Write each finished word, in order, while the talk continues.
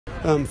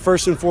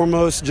First and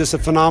foremost, just a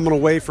phenomenal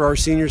way for our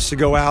seniors to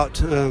go out.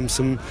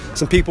 Some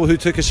people who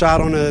took a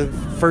shot on a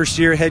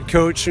first-year head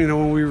coach.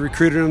 When we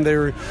recruited them, they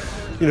were,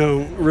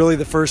 really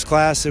the first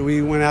class that we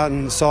went out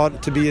and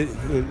sought to be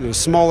a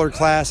smaller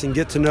class and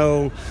get to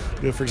know.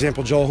 For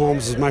example, Joel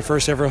Holmes is my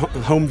first ever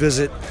home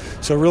visit.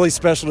 So really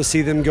special to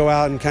see them go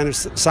out and kind of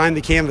sign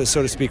the canvas,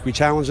 so to speak. We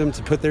challenged them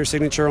to put their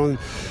signature on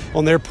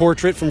their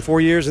portrait from 4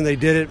 years, and they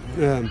did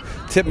it.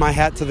 Tip my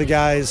hat to the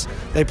guys.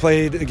 They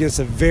played against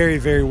a very,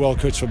 very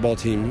well-coached football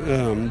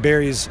team.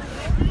 Barry's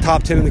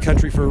top 10 in the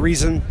country for a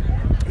reason.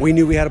 We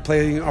knew we had to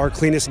play our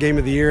cleanest game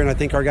of the year, and I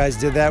think our guys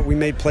did that. We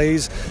made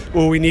plays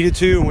when we needed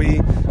to, and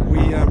we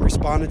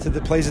responded to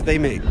the plays that they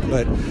made.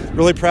 But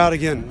really proud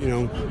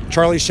again.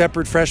 Charlie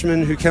Shepard,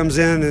 freshman, who comes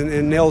in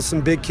and nails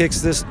some big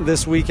kicks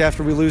this week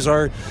after we lose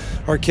our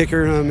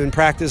kicker in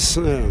practice.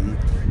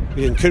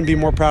 Again, couldn't be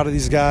more proud of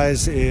these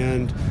guys,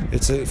 and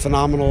it's a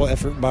phenomenal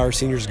effort by our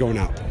seniors going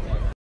out.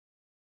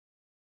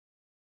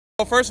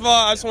 Well, first of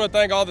all, I just want to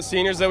thank all the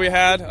seniors that we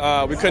had.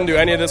 We couldn't do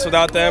any of this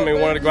without them. We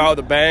wanted to go out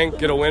with a bang,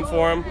 get a win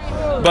for them.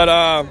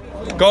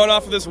 But going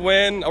off of this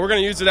win, we're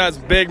going to use it as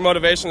big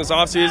motivation this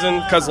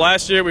offseason, because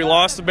last year we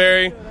lost to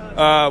Barry.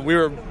 We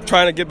were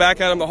trying to get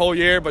back at him the whole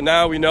year, but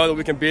now we know that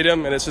we can beat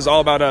him, and it's just all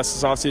about us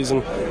this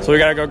offseason. So we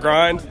got to go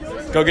grind,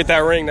 go get that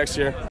ring next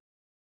year.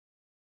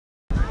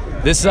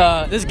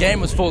 This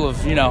game was full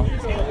of,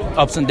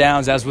 ups and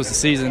downs, as was the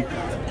season.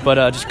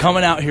 But just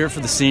coming out here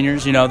for the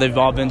seniors, they've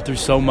all been through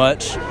so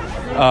much.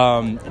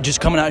 Just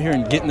coming out here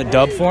and getting the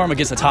dub for them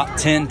against a top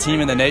 10 team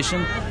in the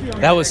nation,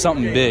 that was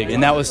something big,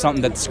 and that was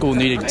something that the school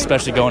needed,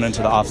 especially going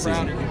into the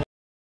offseason.